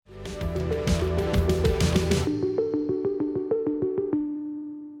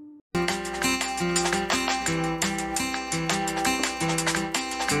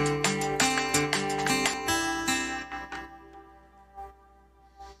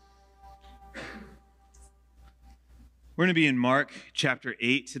We're going to be in Mark chapter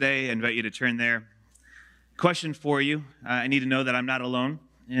 8 today. I invite you to turn there. Question for you. I need to know that I'm not alone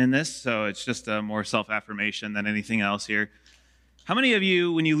in this, so it's just a more self-affirmation than anything else here. How many of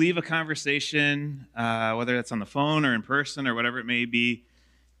you, when you leave a conversation, whether that's on the phone or in person or whatever it may be,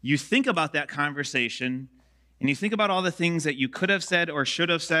 you think about that conversation and you think about all the things that you could have said or should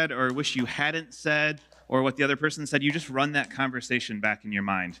have said or wish you hadn't said or what the other person said, you just run that conversation back in your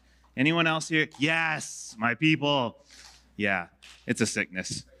mind. Anyone else here? Yes, my people. Yeah, it's a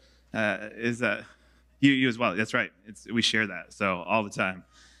sickness. Is that you as well? That's right. We share that so all the time.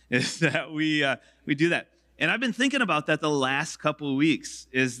 Is that we do that? And I've been thinking about that the last couple of weeks.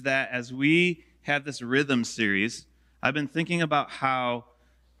 Is that as we have this rhythm series, I've been thinking about how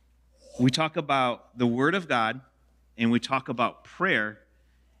we talk about the Word of God, and we talk about prayer,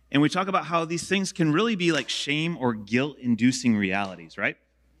 and we talk about how these things can really be like shame or guilt-inducing realities, right?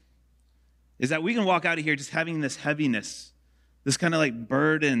 Is that we can walk out of here just having this heaviness, this kind of like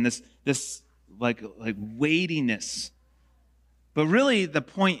burden, this like weightiness. But really the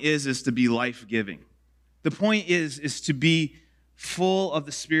point is to be life-giving. The point is to be full of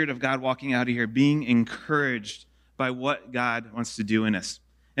the Spirit of God walking out of here, being encouraged by what God wants to do in us.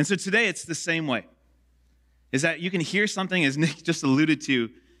 And so today it's the same way. Is that you can hear something, as Nick just alluded to,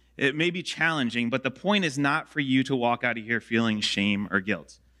 it may be challenging, but the point is not for you to walk out of here feeling shame or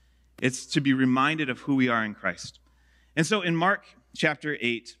guilt. It's to be reminded of who we are in Christ. And so in Mark chapter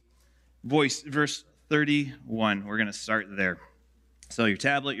 8, verse 31, we're going to start there. So your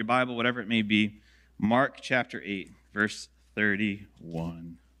tablet, your Bible, whatever it may be, Mark chapter 8, verse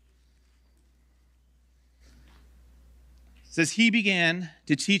 31. It says, "He began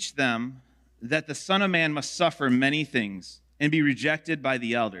to teach them that the Son of Man must suffer many things and be rejected by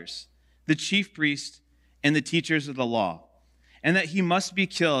the elders, the chief priests, and the teachers of the law, and that he must be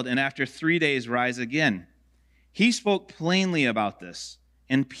killed and after 3 days rise again. He spoke plainly about this,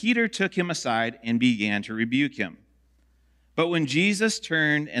 and Peter took him aside and began to rebuke him. But when Jesus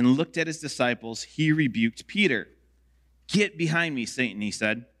turned and looked at his disciples, he rebuked Peter. 'Get behind me, Satan,' he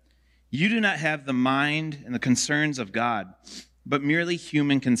said. 'You do not have the mind and the concerns of God, but merely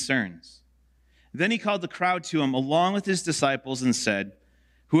human concerns.' Then he called the crowd to him along with his disciples and said,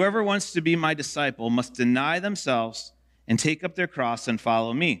 'Whoever wants to be my disciple must deny themselves and take up their cross and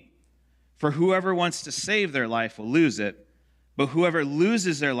follow me. For whoever wants to save their life will lose it, but whoever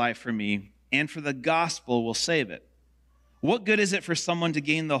loses their life for me and for the gospel will save it. What good is it for someone to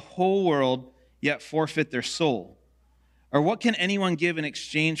gain the whole world yet forfeit their soul? Or what can anyone give in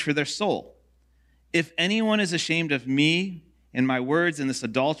exchange for their soul? If anyone is ashamed of me and my words in this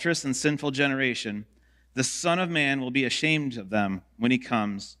adulterous and sinful generation, the Son of Man will be ashamed of them when he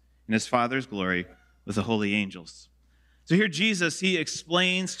comes in his Father's glory with the holy angels.'" So here Jesus, he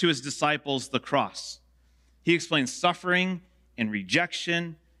explains to his disciples the cross. He explains suffering and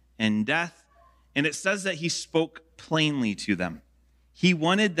rejection and death. And it says that he spoke plainly to them. He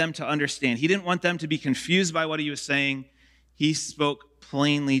wanted them to understand. He didn't want them to be confused by what he was saying. He spoke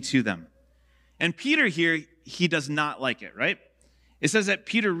plainly to them. And Peter here, he does not like it, right? It says that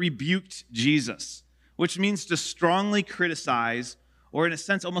Peter rebuked Jesus, which means to strongly criticize or in a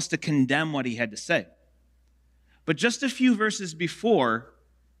sense almost to condemn what he had to say. But just a few verses before,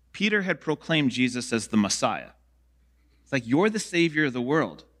 Peter had proclaimed Jesus as the Messiah. It's like, you're the Savior of the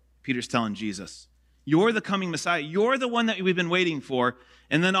world, Peter's telling Jesus. You're the coming Messiah. You're the one that we've been waiting for.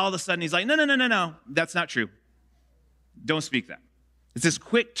 And then all of a sudden he's like, no, that's not true. Don't speak that. It's this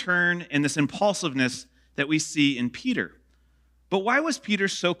quick turn and this impulsiveness that we see in Peter. But why was Peter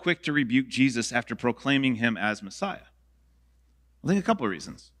so quick to rebuke Jesus after proclaiming him as Messiah? I think a couple of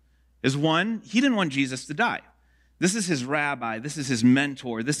reasons. Is one, he didn't want Jesus to die. This is his rabbi. This is his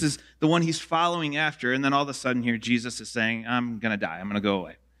mentor. This is the one he's following after. And then all of a sudden here, Jesus is saying, I'm going to die. I'm going to go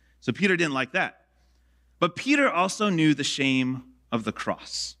away. So Peter didn't like that. But Peter also knew the shame of the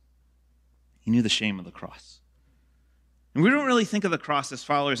cross. He knew the shame of the cross. And we don't really think of the cross as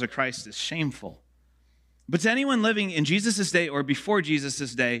followers of Christ as shameful. But to anyone living in Jesus' day or before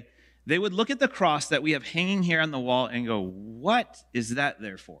Jesus' day, they would look at the cross that we have hanging here on the wall and go, what is that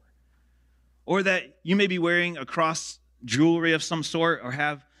there for? Or that you may be wearing a cross jewelry of some sort or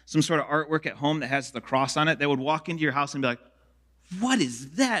have some sort of artwork at home that has the cross on it. They would walk into your house and be like, what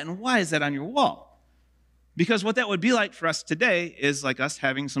is that? And why is that on your wall? Because what that would be like for us today is like us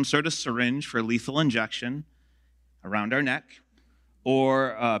having some sort of syringe for lethal injection around our neck,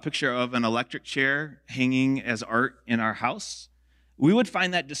 or a picture of an electric chair hanging as art in our house. We would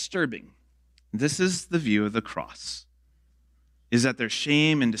find that disturbing. This is the view of the cross, is that there's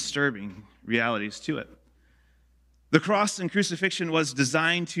shame and disturbing realities to it. The cross and crucifixion was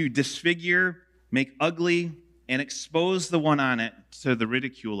designed to disfigure, make ugly, and expose the one on it to the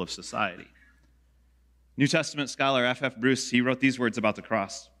ridicule of society. New Testament scholar F.F. Bruce, he wrote these words about the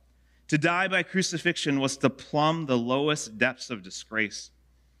cross. To die by crucifixion was to plumb the lowest depths of disgrace.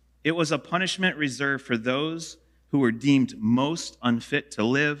 It was a punishment reserved for those who were deemed most unfit to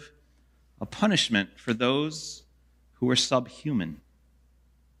live, a punishment for those who were subhuman.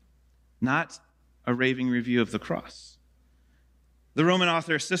 Not a raving review of the cross. The Roman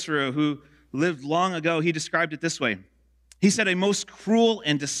author Cicero, who lived long ago, he described it this way. He said, a most cruel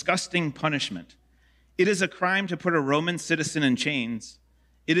and disgusting punishment. It is a crime to put a Roman citizen in chains.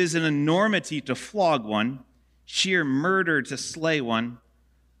 It is an enormity to flog one, sheer murder to slay one.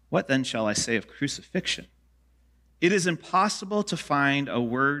 What then shall I say of crucifixion? It is impossible to find a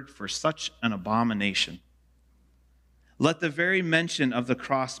word for such an abomination. Let the very mention of the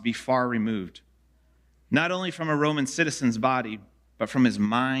cross be far removed, not only from a Roman citizen's body, but from his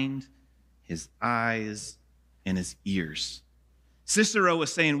mind, his eyes, and his ears. Cicero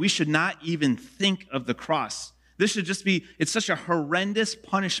was saying we should not even think of the cross. This should just be, it's such a horrendous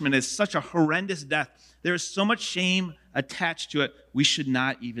punishment. It's such a horrendous death. There is so much shame attached to it. We should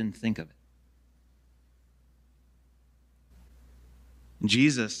not even think of it. And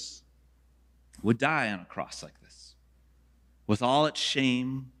Jesus would die on a cross like this, with all its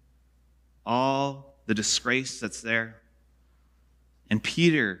shame, all the disgrace that's there. And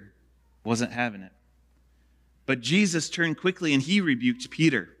Peter wasn't having it. But Jesus turned quickly and he rebuked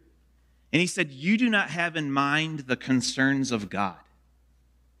Peter. And he said, you do not have in mind the concerns of God,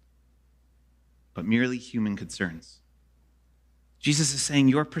 but merely human concerns. Jesus is saying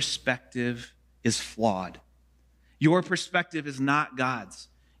your perspective is flawed. Your perspective is not God's.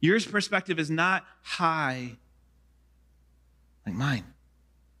 Your perspective is not high like mine.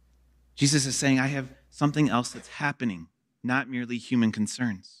 Jesus is saying, I have something else that's happening, not merely human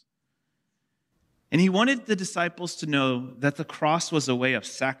concerns. And he wanted the disciples to know that the cross was a way of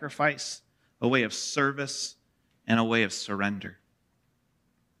sacrifice, a way of service, and a way of surrender.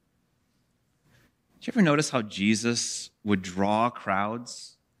 Did you ever notice how Jesus would draw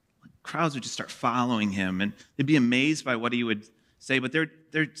crowds? Crowds would just start following him, and they'd be amazed by what he would say. But there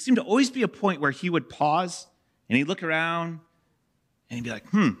seemed to always be a point where he would pause, and he'd look around, and he'd be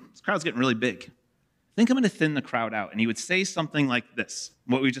like, this crowd's getting really big. I think I'm going to thin the crowd out. And he would say something like this,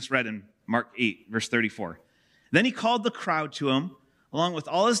 what we just read in Mark 8, verse 34. Then he called the crowd to him, along with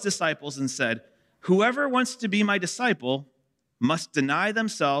all his disciples, and said, whoever wants to be my disciple must deny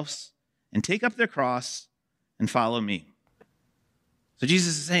themselves and take up their cross and follow me. So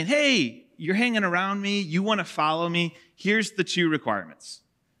Jesus is saying, hey, you're hanging around me. You want to follow me. Here's the two requirements.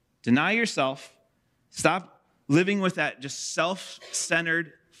 Deny yourself. Stop living with that just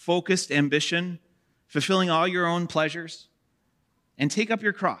self-centered, focused ambition, fulfilling all your own pleasures, and take up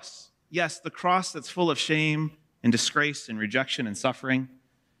your cross. Yes, the cross that's full of shame and disgrace and rejection and suffering.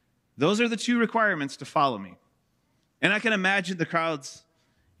 Those are the two requirements to follow me. And I can imagine the crowds,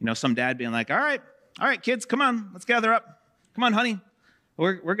 some dad being like, all right, kids, come on, let's gather up. Come on, honey.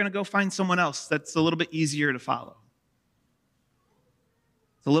 We're going to go find someone else that's a little bit easier to follow.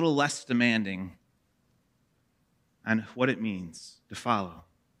 It's a little less demanding on what it means to follow.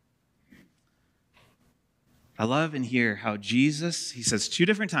 I love and hear how Jesus, he says two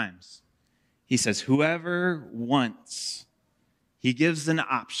different times. He says, whoever wants, he gives an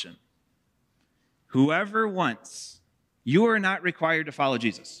option. Whoever wants, you are not required to follow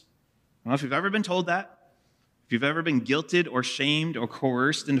Jesus. I don't know if you've ever been told that. If you've ever been guilted or shamed or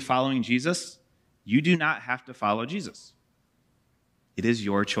coerced into following Jesus, you do not have to follow Jesus. It is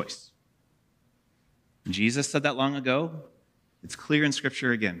your choice. Jesus said that long ago. It's clear in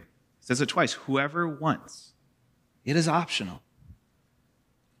Scripture again. It says it twice. Whoever wants. It is optional.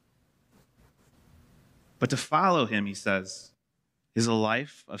 But to follow him, he says, is a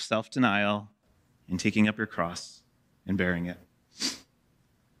life of self-denial and taking up your cross and bearing it.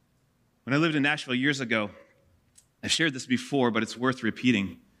 When I lived in Nashville years ago, I've shared this before, but it's worth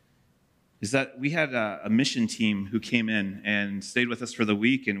repeating, is that we had a mission team who came in and stayed with us for the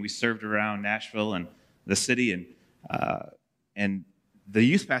week, and we served around Nashville and the city. And the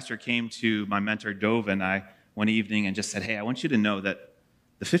youth pastor came to my mentor, Dove, and I one evening and just said, hey, I want you to know that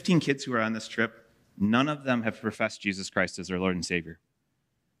the 15 kids who are on this trip, none of them have professed Jesus Christ as their Lord and Savior.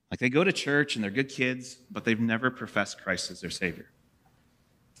 Like, they go to church and they're good kids, but they've never professed Christ as their Savior.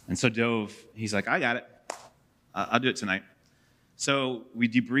 And so Dove, he's like, I got it. I'll do it tonight. So we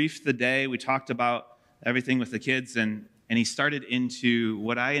debriefed the day. We talked about everything with the kids, and he started into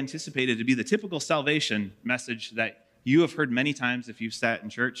what I anticipated to be the typical salvation message that you have heard many times if you've sat in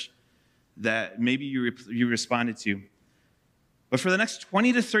church, that maybe you responded to. But for the next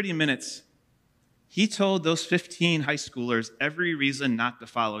 20 to 30 minutes, he told those 15 high schoolers every reason not to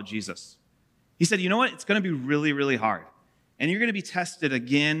follow Jesus. He said, you know what? It's going to be really, really hard. And you're going to be tested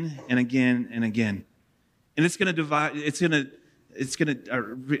again and again and again. And it's going to divide,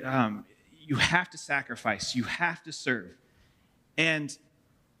 you have to sacrifice. You have to serve. And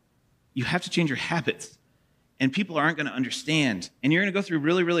you have to change your habits. And people aren't going to understand. And you're going to go through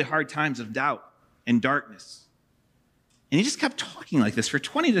really, really hard times of doubt and darkness. And he just kept talking like this for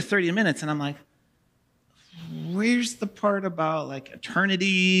 20 to 30 minutes. And I'm like, where's the part about like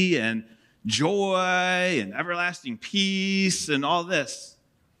eternity and joy and everlasting peace and all this?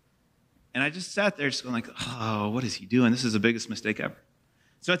 And I just sat there just going like, oh, what is he doing? This is the biggest mistake ever.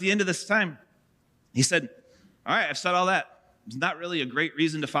 So at the end of this time, he said, all right, I've said all that. It's not really a great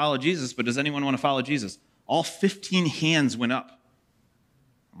reason to follow Jesus, but does anyone want to follow Jesus? All 15 hands went up.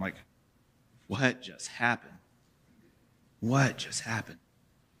 I'm like, what just happened? What just happened?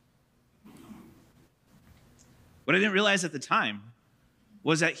 What I didn't realize at the time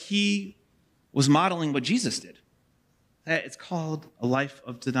was that he was modeling what Jesus did. That it's called a life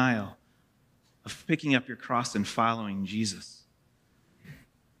of denial, of picking up your cross and following Jesus.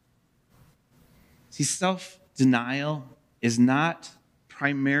 See, self-denial is not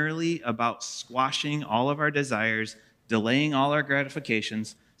primarily about squashing all of our desires, delaying all our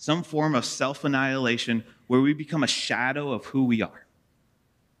gratifications, some form of self-annihilation where we become a shadow of who we are.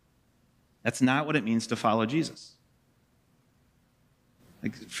 That's not what it means to follow Jesus.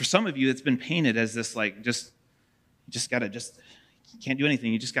 Like for some of you, it's been painted as this you can't do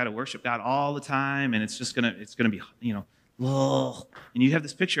anything. You just got to worship God all the time, and it's going to be, ugh. And you have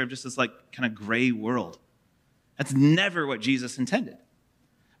this picture of just this like kind of gray world. That's never what Jesus intended.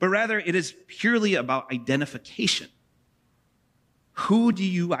 But rather, it is purely about identification. Who do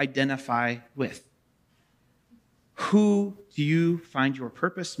you identify with? Who do you find your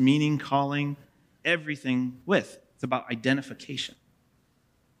purpose, meaning, calling, everything with? It's about identification.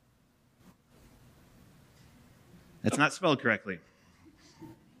 That's not spelled correctly.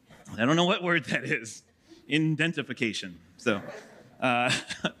 I don't know what word that is. Indentification. So, all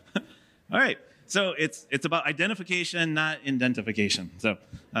right. So it's about identification, not indentification. So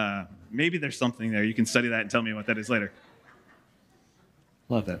maybe there's something there. You can study that and tell me what that is later.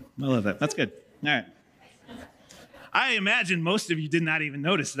 Love that. I love that. That's good. All right. I imagine most of you did not even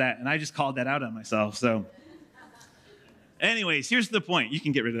notice that, and I just called that out on myself. So anyways, here's the point. You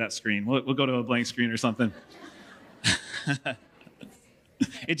can get rid of that screen. We'll go to a blank screen or something.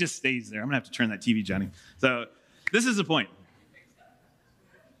 It just stays there. I'm going to have to turn that TV, Johnny. So this is the point.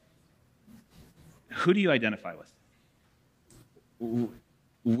 Who do you identify with?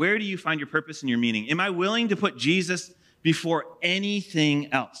 Where do you find your purpose and your meaning? Am I willing to put Jesus before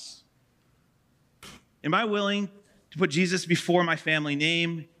anything else? Am I willing to put Jesus before my family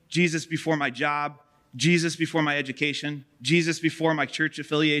name, Jesus before my job, Jesus before my education, Jesus before my church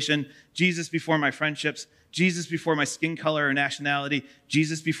affiliation, Jesus before my friendships, Jesus before my skin color or nationality,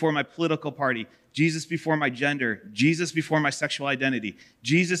 Jesus before my political party, Jesus before my gender, Jesus before my sexual identity,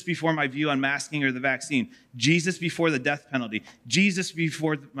 Jesus before my view on masking or the vaccine, Jesus before the death penalty, Jesus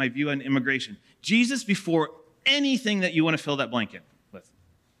before my view on immigration, Jesus before anything that you want to fill that blank in with?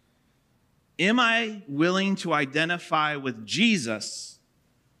 Am I willing to identify with Jesus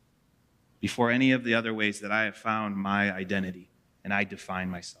before any of the other ways that I have found my identity and I define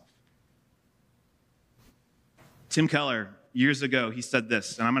myself? Tim Keller, years ago, he said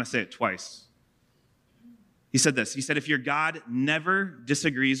this, and I'm going to say it twice. He said this. He said, if your God never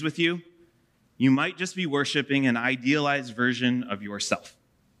disagrees with you, you might just be worshiping an idealized version of yourself.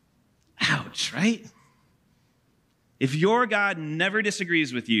 Ouch, right? If your God never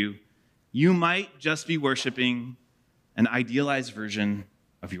disagrees with you, you might just be worshiping an idealized version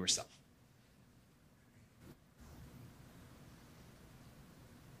of yourself.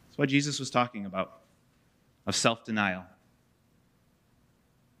 That's what Jesus was talking about, of self-denial.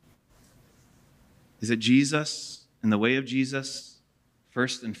 Is it Jesus and the way of Jesus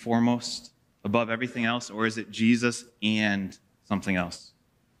first and foremost above everything else, or is it Jesus and something else?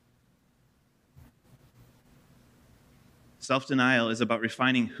 Self-denial is about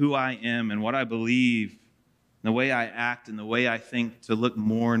refining who I am and what I believe, the way I act and the way I think to look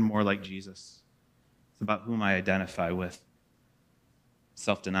more and more like Jesus. It's about whom I identify with.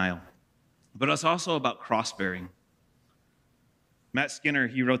 Self-denial. But it's also about cross-bearing. Matt Skinner,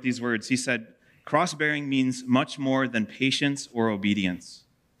 he wrote these words. He said, cross-bearing means much more than patience or obedience.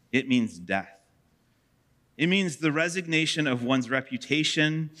 It means death. It means the resignation of one's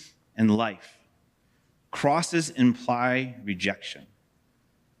reputation and life. Crosses imply rejection.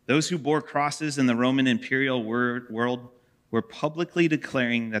 Those who bore crosses in the Roman imperial world were publicly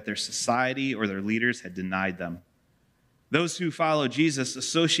declaring that their society or their leaders had denied them. Those who follow Jesus,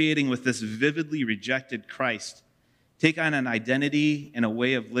 associating with this vividly rejected Christ, take on an identity and a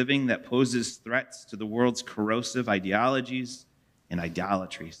way of living that poses threats to the world's corrosive ideologies and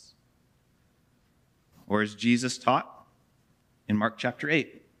idolatries. Or as Jesus taught in Mark chapter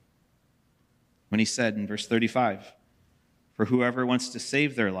 8, when he said in verse 35, "For whoever wants to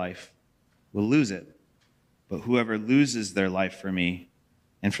save their life will lose it, but whoever loses their life for me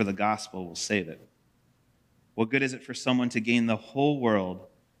and for the gospel will save it. What good is it for someone to gain the whole world,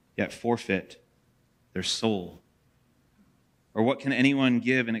 yet forfeit their soul? Or what can anyone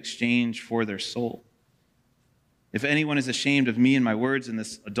give in exchange for their soul? If anyone is ashamed of me and my words in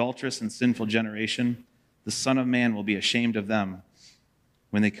this adulterous and sinful generation, the Son of Man will be ashamed of them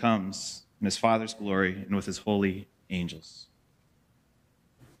when he comes in his Father's glory and with his holy angels."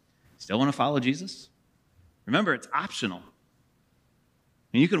 Still want to follow Jesus? Remember, it's optional.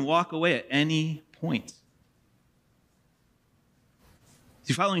 And you can walk away at any point.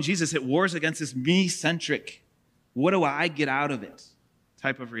 See, following Jesus, it wars against this me-centric, what do I get out of it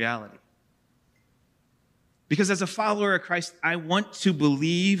type of reality. Because as a follower of Christ, I want to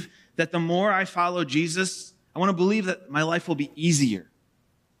believe that the more I follow Jesus, I want to believe that my life will be easier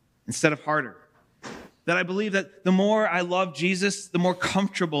instead of harder. That I believe that the more I love Jesus, the more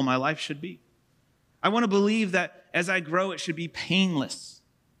comfortable my life should be. I want to believe that as I grow, it should be painless.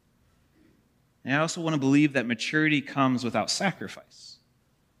 And I also want to believe that maturity comes without sacrifice.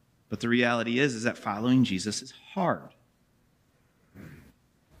 But the reality is that following Jesus is hard.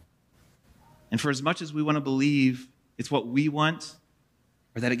 And for as much as we want to believe it's what we want,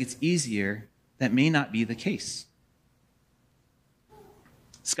 or that it gets easier, that may not be the case.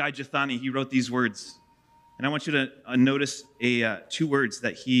 Skye Jethani, he wrote these words. And I want you to notice two words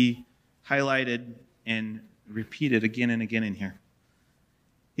that he highlighted and repeated again and again in here.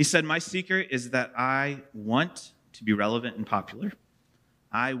 He said, "My secret is that I want to be relevant and popular.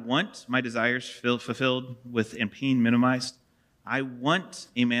 I want my desires fulfilled and pain minimized. I want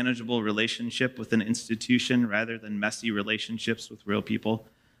a manageable relationship with an institution rather than messy relationships with real people.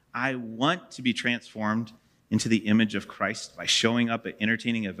 I want to be transformed into the image of Christ by showing up at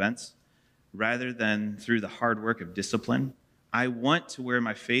entertaining events rather than through the hard work of discipline. I want to wear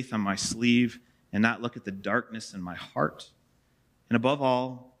my faith on my sleeve and not look at the darkness in my heart. And above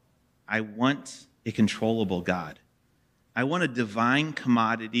all, I want a controllable God. I want a divine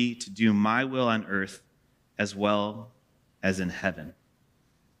commodity to do my will on earth as well as in heaven."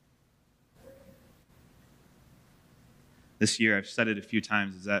 This year, I've said it a few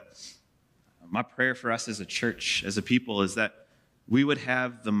times, is that my prayer for us as a church, as a people, is that we would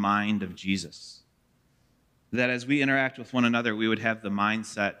have the mind of Jesus. That as we interact with one another, we would have the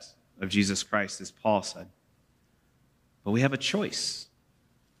mindset of Jesus Christ, as Paul said. But we have a choice.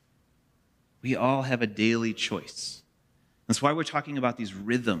 We all have a daily choice. That's why we're talking about these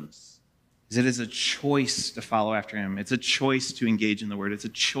rhythms. Is it is a choice to follow after him. It's a choice to engage in the word. It's a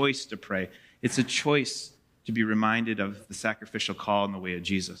choice to pray. It's a choice to be reminded of the sacrificial call in the way of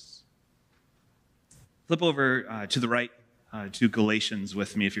Jesus. Flip over to the right to Galatians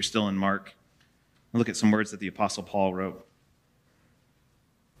with me if you're still in Mark. And look at some words that the Apostle Paul wrote.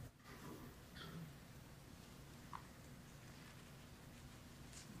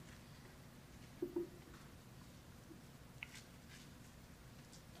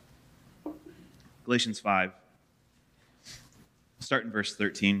 Galatians 5. We'll start in verse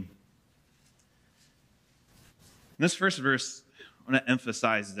 13. In this first verse, I want to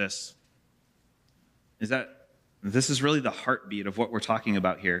emphasize this, is that this is really the heartbeat of what we're talking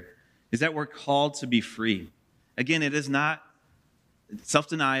about here, is that we're called to be free. Again, it is not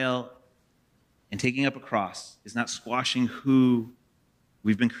self-denial and taking up a cross is not squashing who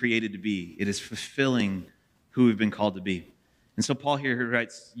we've been created to be. It is fulfilling who we've been called to be. And so Paul here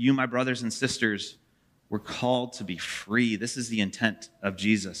writes, "You, my brothers and sisters, were called to be free." This is the intent of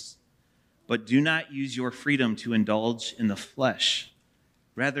Jesus. "But do not use your freedom to indulge in the flesh.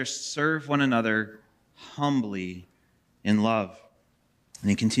 Rather, serve one another humbly in love." And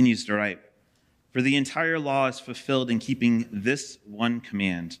he continues to write, "For the entire law is fulfilled in keeping this one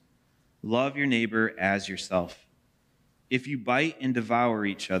command: love your neighbor as yourself. If you bite and devour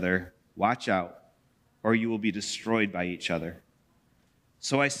each other, watch out, or you will be destroyed by each other.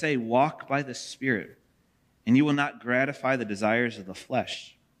 So I say, walk by the Spirit, and you will not gratify the desires of the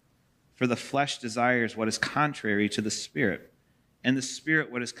flesh. For the flesh desires what is contrary to the Spirit, and the Spirit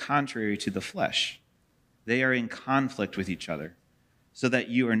what is contrary to the flesh. They are in conflict with each other, so that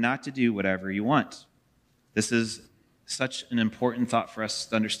you are not to do whatever you want." This is such an important thought for us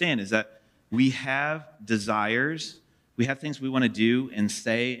to understand, is that we have desires, We have things we want to do and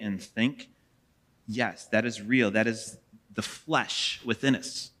say and think. Yes, that is real. That is the flesh within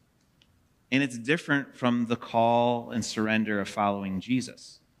us. And it's different from the call and surrender of following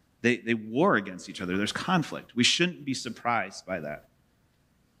Jesus. They war against each other. There's conflict. We shouldn't be surprised by that.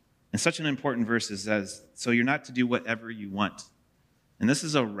 And such an important verse says, so you're not to do whatever you want. And this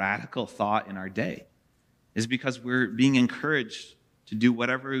is a radical thought in our day, is because we're being encouraged to do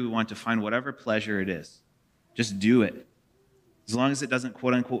whatever we want, to find whatever pleasure it is. Just do it. As long as it doesn't,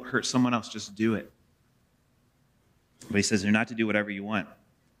 quote unquote, hurt someone else, just do it. But he says you're not to do whatever you want.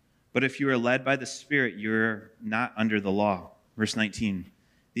 But if you are led by the Spirit, you're not under the law. Verse 19,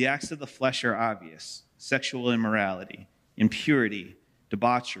 the acts of the flesh are obvious: sexual immorality, impurity,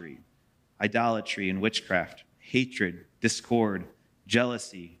 debauchery, idolatry and witchcraft, hatred, discord,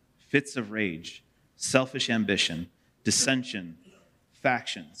 jealousy, fits of rage, selfish ambition, dissension,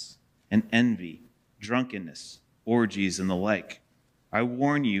 factions, and envy, drunkenness, orgies, and the like. I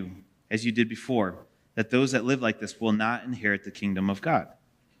warn you, as you did before, that those that live like this will not inherit the kingdom of God.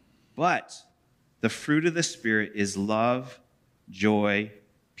 But the fruit of the Spirit is love, joy,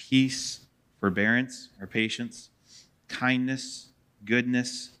 peace, forbearance or patience, kindness,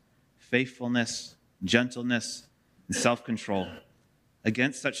 goodness, faithfulness, gentleness, and self-control.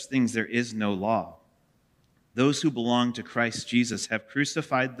 Against such things there is no law. Those who belong to Christ Jesus have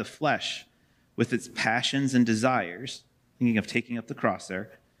crucified the flesh with its passions and desires, thinking of taking up the cross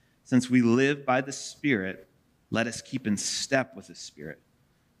there. Since we live by the Spirit, let us keep in step with the Spirit.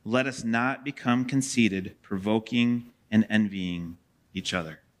 Let us not become conceited, provoking and envying each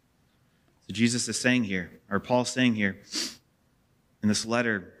other. So Jesus is saying here, or Paul's saying here in this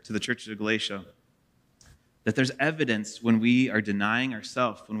letter to the church of Galatia, that there's evidence when we are denying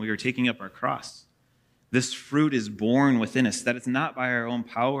ourselves, when we are taking up our cross. This fruit is born within us, that it's not by our own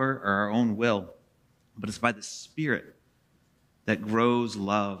power or our own will, but it's by the Spirit that grows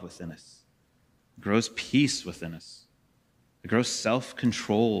love within us, grows peace within us, it grows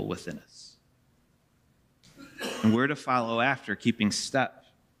self-control within us. And we're to follow after, keeping step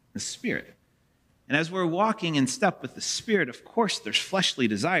with the Spirit. And as we're walking in step with the Spirit, of course, there's fleshly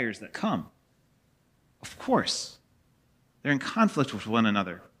desires that come. Of course. They're in conflict with one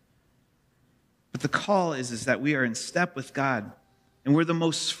another. But the call is that we are in step with God, and we're the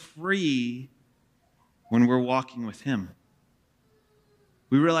most free when we're walking with Him.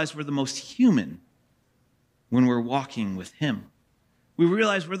 We realize we're the most human when we're walking with Him. We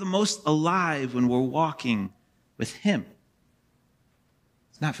realize we're the most alive when we're walking with Him.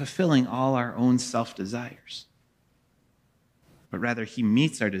 It's not fulfilling all our own self-desires, but rather He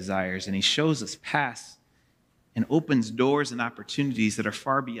meets our desires and He shows us paths and opens doors and opportunities that are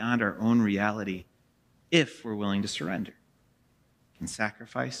far beyond our own reality if we're willing to surrender and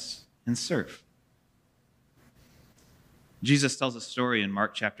sacrifice and serve. Jesus tells a story in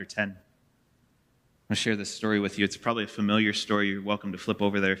Mark chapter 10. I'm going to share this story with you. It's probably a familiar story. You're welcome to flip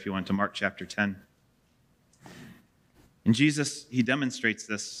over there if you want to Mark chapter 10. And Jesus, He demonstrates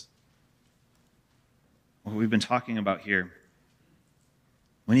this, what we've been talking about here,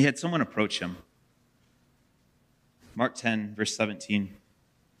 when He had someone approach Him. Mark 10, verse 17.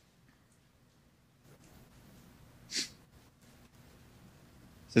 It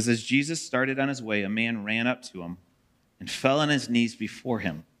says, as Jesus started on His way, a man ran up to Him and fell on his knees before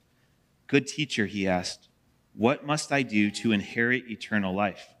Him. Good teacher, he asked, what must I do to inherit eternal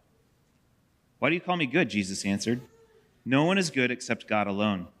life? Why do you call me good? Jesus answered. No one is good except God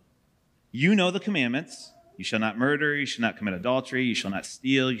alone. You know the commandments. You shall not murder. You shall not commit adultery. You shall not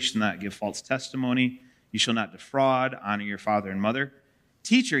steal. You shall not give false testimony. You shall not defraud. Honor your father and mother.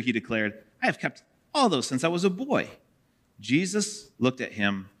 Teacher, he declared, I have kept all those since I was a boy. Jesus looked at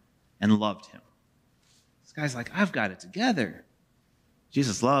him and loved him. This guy's like, I've got it together.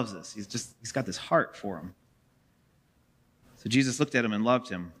 Jesus loves us. He's got this heart for him. So Jesus looked at him and loved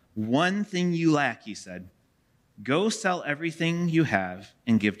him. One thing you lack, he said. Go sell everything you have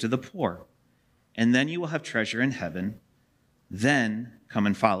and give to the poor, and then you will have treasure in heaven. Then come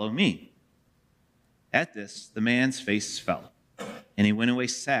and follow me. At this, the man's face fell, and he went away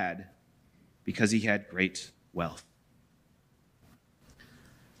sad because he had great wealth.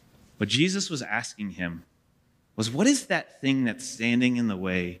 What Jesus was asking him was, what is that thing that's standing in the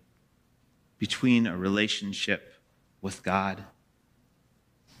way between a relationship with God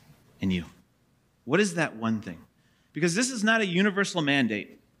and you? What is that one thing? Because this is not a universal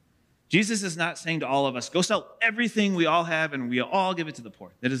mandate. Jesus is not saying to all of us, go sell everything we all have and we all give it to the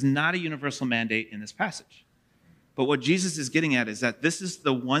poor. That is not a universal mandate in this passage. But what Jesus is getting at is that this is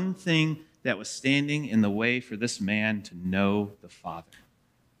the one thing that was standing in the way for this man to know the Father,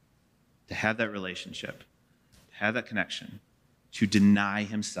 to have that relationship, to have that connection, to deny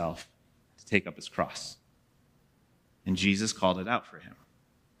himself, to take up his cross. And Jesus called it out for him.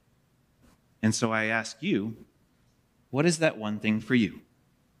 And so I ask you, what is that one thing for you?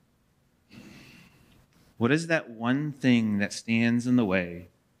 What is that one thing that stands in the way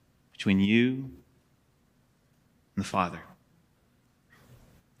between you and the Father?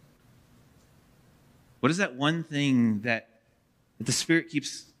 What is that one thing that the Spirit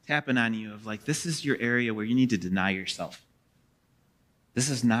keeps tapping on you of like, this is your area where you need to deny yourself? This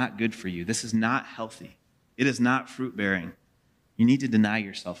is not good for you. This is not healthy. It is not fruit-bearing. You need to deny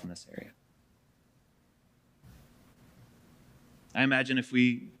yourself in this area. I imagine if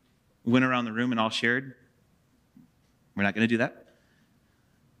we went around the room and all shared, we're not going to do that.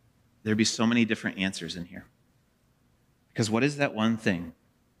 There'd be so many different answers in here. Because what is that one thing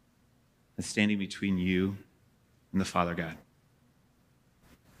that's standing between you and the Father God?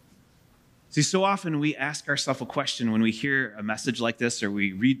 See, so often we ask ourselves a question when we hear a message like this or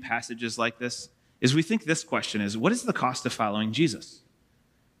we read passages like this, is we think this question is, what is the cost of following Jesus?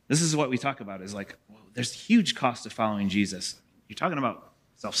 This is what we talk about, is like, well, there's a huge cost of following Jesus. You're talking about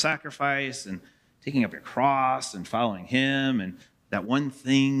self-sacrifice and taking up your cross and following him and that one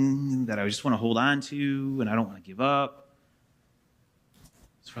thing that I just want to hold on to and I don't want to give up.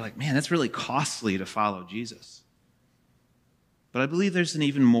 So we're like, man, that's really costly to follow Jesus. But I believe there's an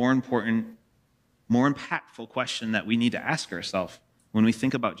even more important, more impactful question that we need to ask ourselves when we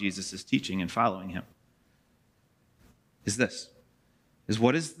think about Jesus' teaching and following him. Is this, is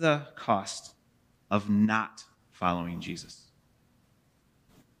what is the cost of not following Jesus?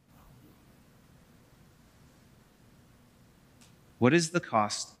 What is the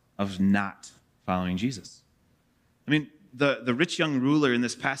cost of not following Jesus? I mean, the rich young ruler in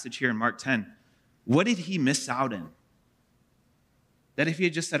this passage here in Mark 10, what did he miss out in? That if he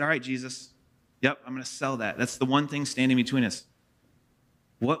had just said, all right, Jesus, yep, I'm going to sell that. That's the one thing standing between us.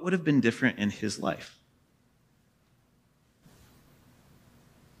 What would have been different in his life?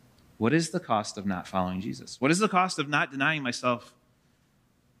 What is the cost of not following Jesus? What is the cost of not denying myself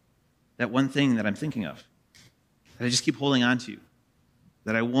that one thing that I'm thinking of, that I just keep holding on to,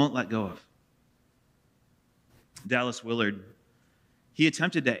 that I won't let go of? Dallas Willard, he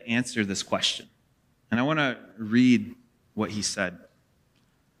attempted to answer this question. And I want to read what he said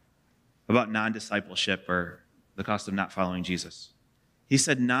about non-discipleship or the cost of not following Jesus. He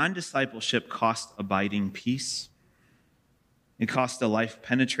said, non-discipleship costs abiding peace. It costs a life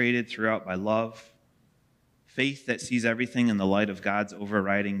penetrated throughout by love, faith that sees everything in the light of God's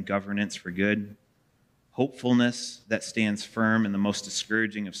overriding governance for good, hopefulness that stands firm in the most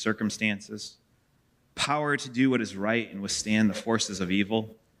discouraging of circumstances, power to do what is right and withstand the forces of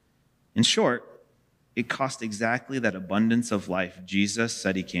evil. In short, it cost exactly that abundance of life Jesus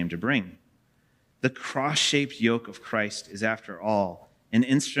said he came to bring. The cross-shaped yoke of Christ is, after all, an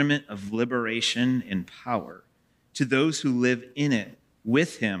instrument of liberation and power to those who live in it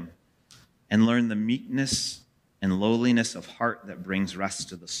with him and learn the meekness and lowliness of heart that brings rest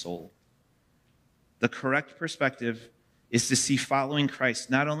to the soul. The correct perspective is to see following Christ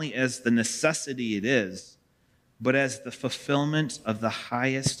not only as the necessity it is, but as the fulfillment of the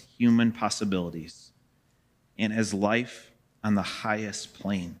highest human possibilities and as life on the highest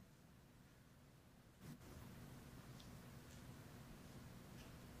plane.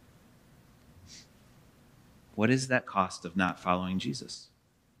 What is that cost of not following Jesus?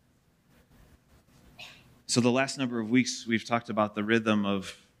 So the last number of weeks, we've talked about the rhythm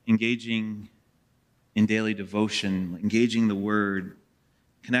of engaging in daily devotion, engaging the Word,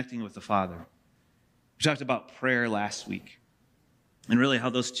 connecting with the Father. We talked about prayer last week and really how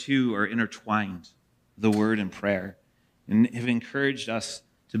those two are intertwined, the Word and prayer, and have encouraged us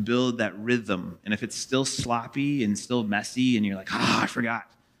to build that rhythm. And if it's still sloppy and still messy and you're like, I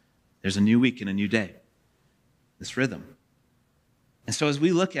forgot, there's a new week and a new day. This rhythm. And so as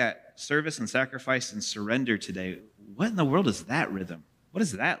we look at service and sacrifice and surrender today, what in the world is that rhythm? What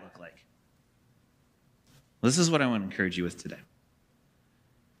does that look like? Well, this is what I want to encourage you with today.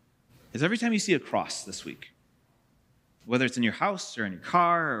 Is every time you see a cross this week, whether it's in your house or in your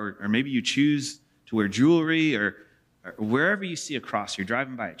car, or maybe you choose to wear jewelry, or wherever you see a cross, you're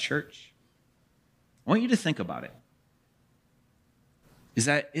driving by a church, I want you to think about it.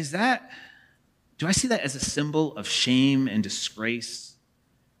 Do I see that as a symbol of shame and disgrace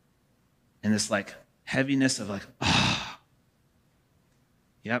and this like heaviness of like,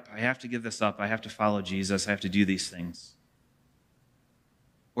 yep, I have to give this up. I have to follow Jesus. I have to do these things.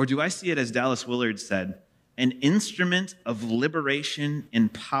 Or do I see it, as Dallas Willard said, an instrument of liberation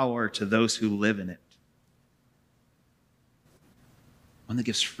and power to those who live in it? One that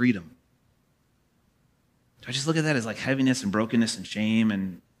gives freedom. Do I just look at that as like heaviness and brokenness and shame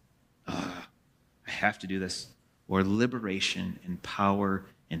and I have to do this? Or liberation and power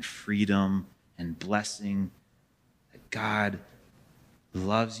and freedom and blessing, that God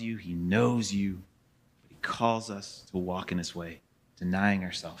loves you, he knows you, but he calls us to walk in his way, denying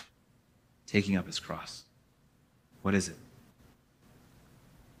ourselves, taking up his cross. What is it?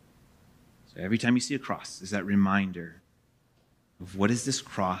 So every time you see a cross, is that reminder of what does this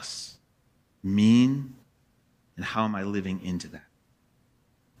cross mean and how am I living into that?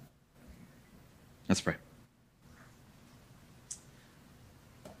 Let's pray.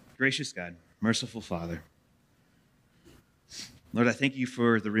 Gracious God, merciful Father, Lord, I thank you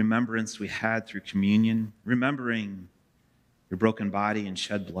for the remembrance we had through communion, remembering your broken body and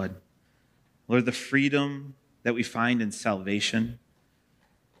shed blood. Lord, the freedom that we find in salvation.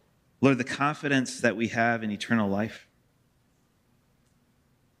 Lord, the confidence that we have in eternal life.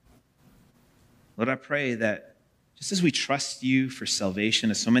 Lord, I pray that just as we trust you for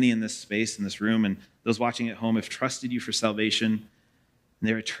salvation, as so many in this space, in this room, and those watching at home have trusted you for salvation and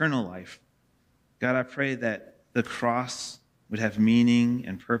their eternal life, God, I pray that the cross would have meaning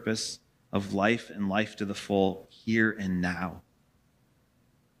and purpose of life and life to the full here and now.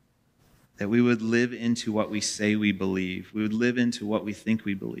 That we would live into what we say we believe. We would live into what we think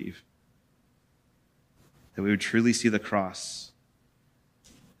we believe. That we would truly see the cross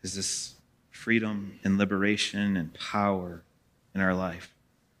as this freedom and liberation and power in our life.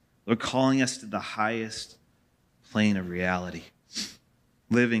 Lord, calling us to the highest plane of reality,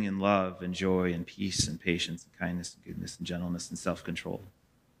 living in love and joy and peace and patience and kindness and goodness and gentleness and self-control.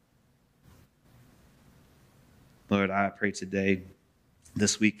 Lord, I pray today,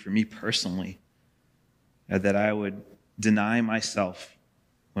 this week for me personally, that I would deny myself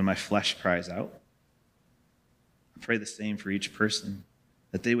when my flesh cries out. I pray the same for each person,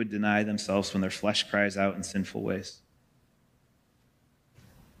 that they would deny themselves when their flesh cries out in sinful ways.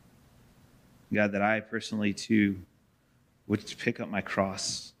 God, that I personally too would pick up my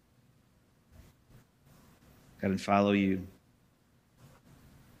cross, God, and follow you.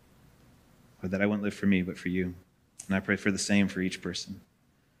 Or that I wouldn't live for me, but for you. And I pray for the same for each person.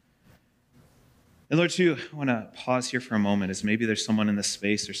 And Lord, too, I want to pause here for a moment, as maybe there's someone in this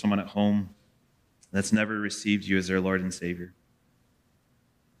space or someone at home that's never received you as their Lord and Savior.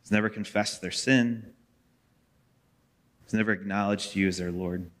 Has never confessed their sin. Has never acknowledged you as their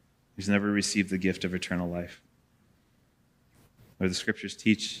Lord. Who's never received the gift of eternal life. Lord, the scriptures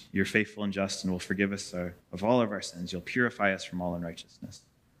teach you're faithful and just and will forgive us of all of our sins. You'll purify us from all unrighteousness.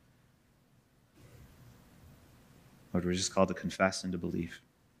 Lord, we're just called to confess and to believe.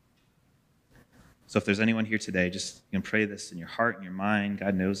 So if there's anyone here today, just you can pray this in your heart and your mind.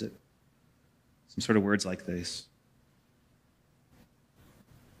 God knows it. Some sort of words like this.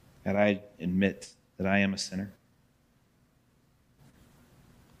 God, I admit that I am a sinner.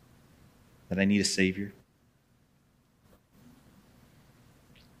 That I need a Savior.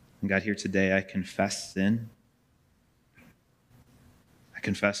 And God, here today, I confess sin. I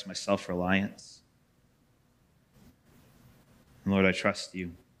confess my self-reliance. And Lord, I trust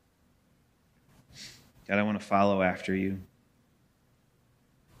you. God, I want to follow after you,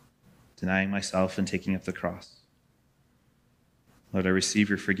 denying myself and taking up the cross. Lord, I receive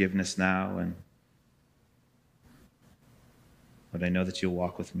your forgiveness now, and Lord, I know that you'll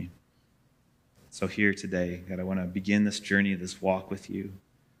walk with me. So here today, God, I want to begin this journey, this walk with you.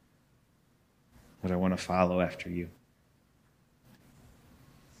 Lord, I want to follow after you.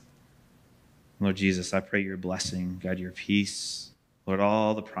 Lord Jesus, I pray your blessing, God, your peace. Lord,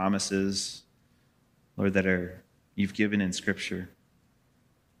 all the promises, Lord, that you've given in Scripture.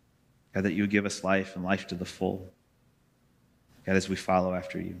 God, that you would give us life and life to the full. God, as we follow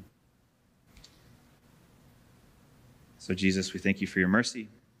after you. So Jesus, we thank you for your mercy,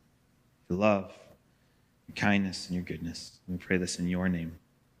 your love, your kindness, and your goodness. We pray this in your name.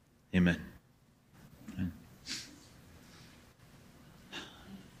 Amen. Amen.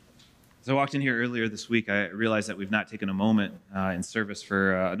 As I walked in here earlier this week, I realized that we've not taken a moment in service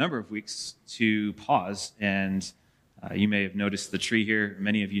for a number of weeks to pause. And you may have noticed the tree here.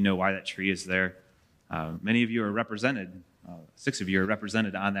 Many of you know why that tree is there. Many of you are represented. 6 of you are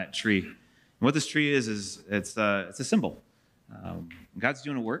represented on that tree. And what this tree is it's a symbol. God's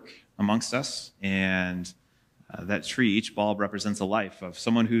doing a work amongst us, and that tree, each bulb represents a life of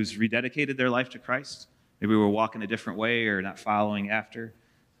someone who's rededicated their life to Christ. Maybe we're walking a different way or not following after,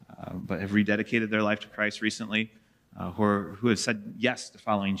 but have rededicated their life to Christ recently, who have said yes to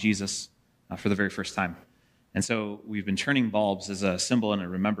following Jesus for the very first time. And so we've been turning bulbs as a symbol and a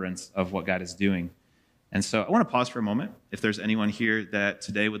remembrance of what God is doing. And so I want to pause for a moment. If there's anyone here that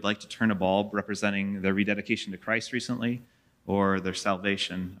today would like to turn a bulb representing their rededication to Christ recently or their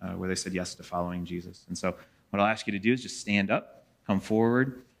salvation where they said yes to following Jesus. And so what I'll ask you to do is just stand up, come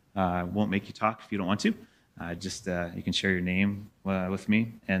forward. Won't make you talk if you don't want to. You can share your name with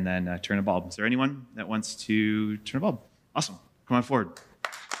me and then turn a bulb. Is there anyone that wants to turn a bulb? Awesome. Come on forward.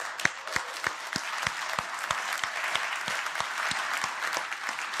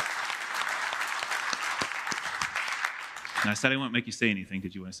 And I said I won't make you say anything.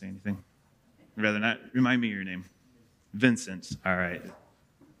 Did you want to say anything? Rather not. Remind me of your name. Vincent. All right.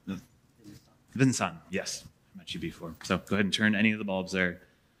 Vincent. Yes. I met you before. So go ahead and turn any of the bulbs there.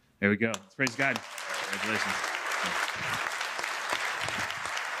 There we go. Let's praise God. Congratulations.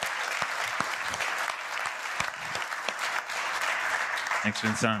 Thanks,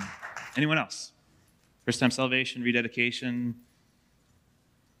 Vincent. Anyone else? First time salvation, rededication?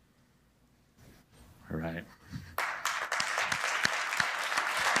 All right.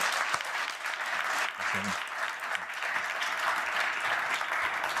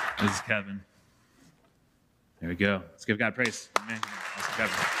 This is Kevin. There we go. Let's give God praise. Amen. Awesome,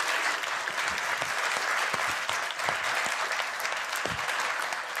 Kevin.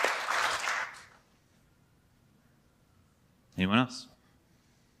 Anyone else?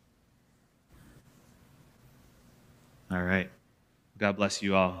 All right. God bless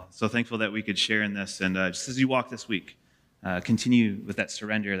you all. So thankful that we could share in this. And just as you walk this week, continue with that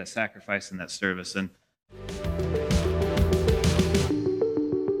surrender, that sacrifice, and that service. And